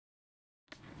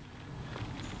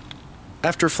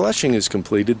After fleshing is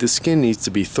completed, the skin needs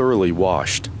to be thoroughly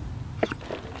washed.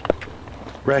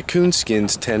 Raccoon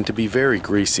skins tend to be very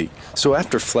greasy, so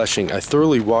after fleshing I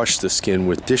thoroughly wash the skin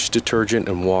with dish detergent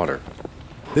and water.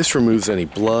 This removes any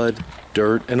blood,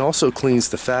 dirt, and also cleans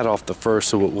the fat off the fur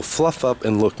so it will fluff up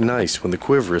and look nice when the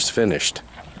quiver is finished.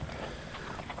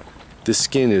 The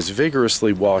skin is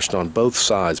vigorously washed on both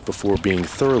sides before being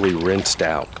thoroughly rinsed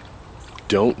out.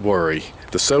 Don't worry,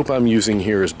 the soap I'm using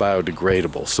here is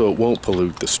biodegradable, so it won't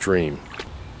pollute the stream.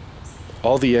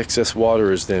 All the excess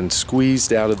water is then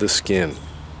squeezed out of the skin.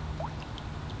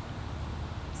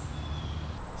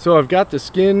 So I've got the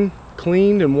skin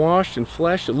cleaned and washed and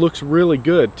fleshed. It looks really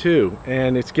good too,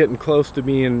 and it's getting close to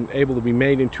being able to be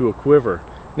made into a quiver.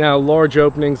 Now large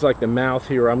openings like the mouth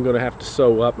here I'm going to have to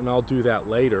sew up, and I'll do that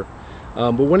later.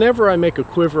 But whenever I make a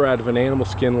quiver out of an animal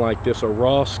skin like this, a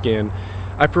raw skin,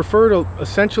 I prefer to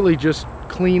essentially just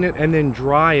clean it and then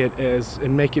dry it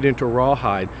and make it into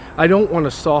rawhide. I don't want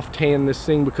to soft tan this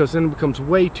thing because then it becomes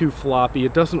way too floppy.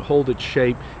 It doesn't hold its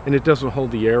shape and it doesn't hold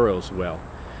the arrows well.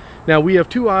 Now we have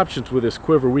two options with this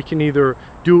quiver. We can either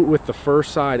do it with the fur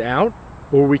side out,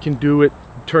 or we can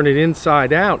turn it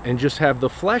inside out and just have the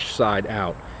flesh side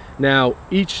out. Now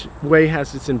each way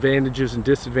has its advantages and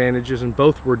disadvantages, and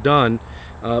both were done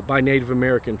by Native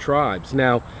American tribes.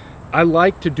 Now I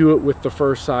like to do it with the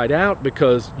fur side out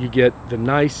because you get the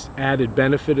nice added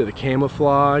benefit of the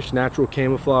camouflage, natural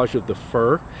camouflage of the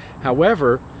fur.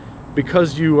 However,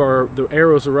 because the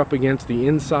arrows are up against the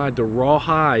inside, the raw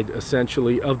hide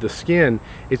essentially of the skin,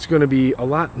 it's going to be a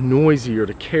lot noisier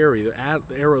to carry. The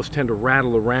arrows tend to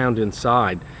rattle around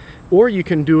inside. Or you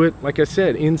can do it, like I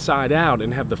said, inside out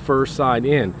and have the fur side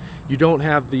in. You don't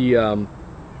have the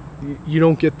you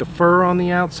don't get the fur on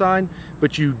the outside,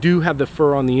 but you do have the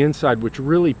fur on the inside, which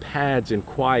really pads and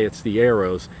quiets the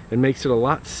arrows and makes it a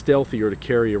lot stealthier to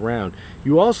carry around.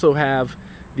 You also have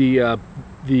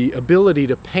the ability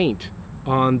to paint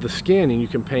on the skin, and you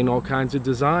can paint all kinds of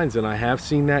designs, and I have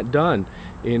seen that done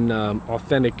in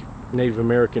authentic Native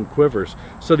American quivers.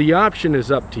 So the option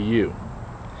is up to you.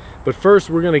 But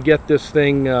first we're going to get this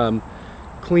thing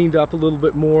cleaned up a little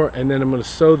bit more, and then I'm going to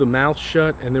sew the mouth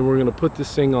shut, and then we're going to put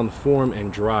this thing on the form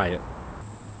and dry it.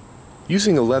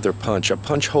 Using a leather punch, I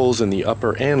punch holes in the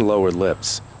upper and lower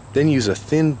lips. Then use a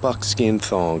thin buckskin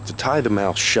thong to tie the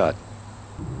mouth shut.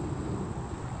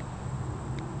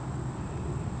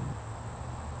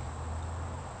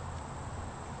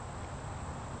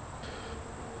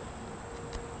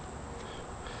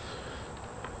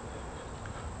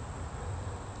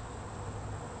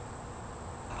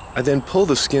 I then pull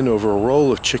the skin over a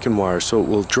roll of chicken wire so it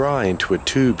will dry into a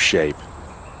tube shape.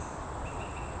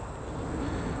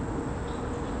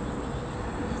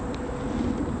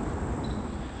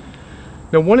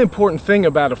 Now, one important thing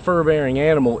about a fur-bearing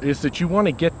animal is that you want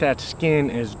to get that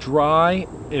skin as dry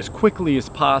as quickly as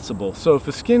possible. So if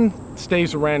the skin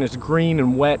stays around as green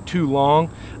and wet too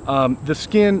long,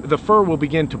 the fur will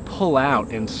begin to pull out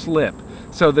and slip.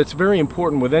 So that's very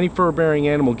important with any fur-bearing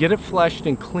animal. Get it fleshed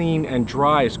and clean and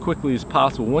dry as quickly as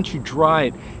possible. Once you dry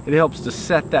it, it helps to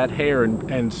set that hair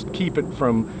and keep it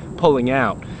from pulling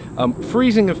out.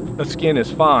 Freezing a skin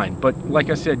is fine, but like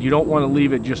I said, you don't want to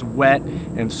leave it just wet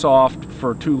and soft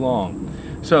for too long.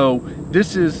 So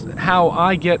this is how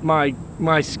I get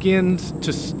my skins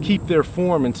to keep their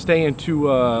form and stay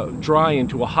dry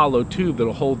into a hollow tube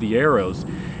that'll hold the arrows.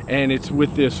 And it's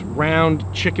with this round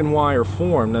chicken wire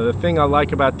form. Now the thing I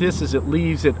like about this is it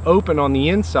leaves it open on the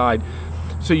inside,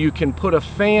 so you can put a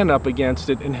fan up against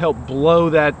it and help blow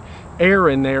that air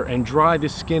in there and dry the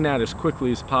skin out as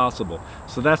quickly as possible.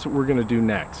 So that's what we're going to do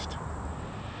next.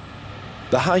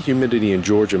 The high humidity in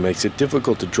Georgia makes it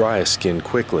difficult to dry a skin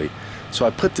quickly, so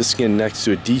I put the skin next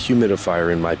to a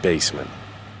dehumidifier in my basement.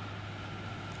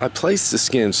 I place the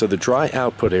skin so the dry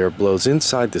output air blows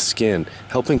inside the skin,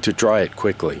 helping to dry it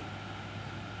quickly.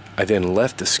 I then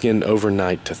left the skin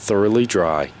overnight to thoroughly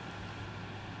dry.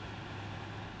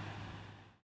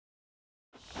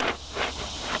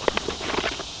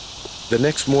 The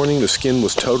next morning the skin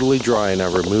was totally dry and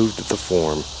I removed the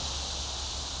form.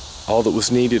 All that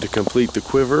was needed to complete the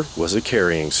quiver was a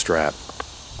carrying strap.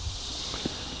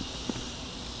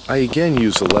 I again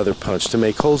used a leather punch to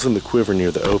make holes in the quiver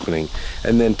near the opening,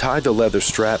 and then tied the leather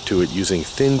strap to it using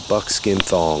thin buckskin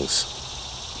thongs.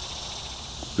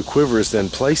 The quiver is then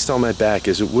placed on my back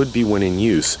as it would be when in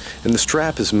use, and the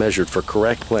strap is measured for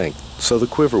correct length, so the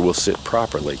quiver will sit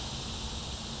properly.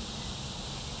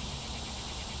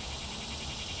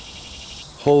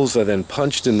 Holes are then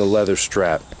punched in the leather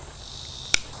strap,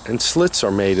 and slits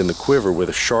are made in the quiver with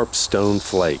a sharp stone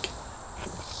flake.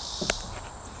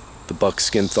 The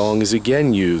buckskin thong is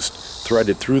again used,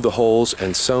 threaded through the holes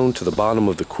and sewn to the bottom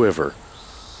of the quiver.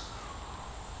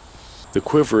 The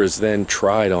quiver is then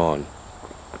tried on.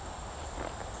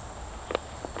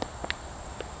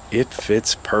 It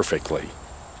fits perfectly.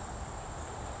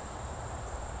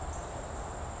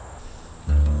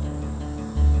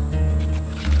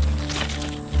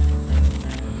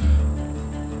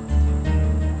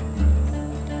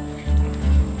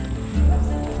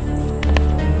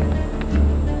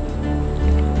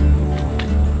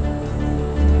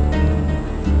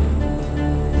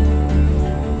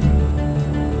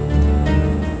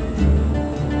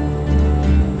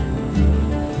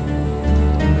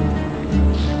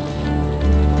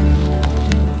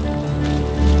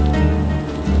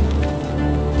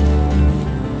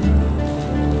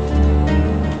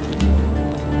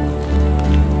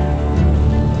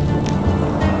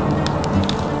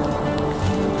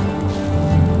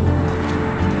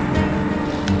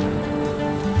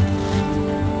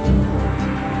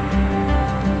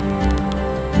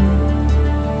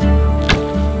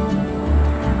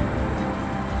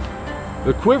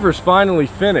 The quiver's finally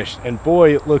finished, and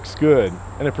boy, it looks good,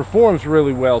 and it performs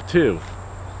really well too.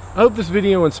 I hope this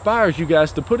video inspires you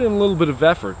guys to put in a little bit of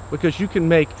effort, because you can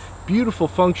make beautiful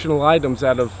functional items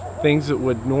out of things that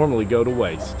would normally go to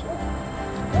waste.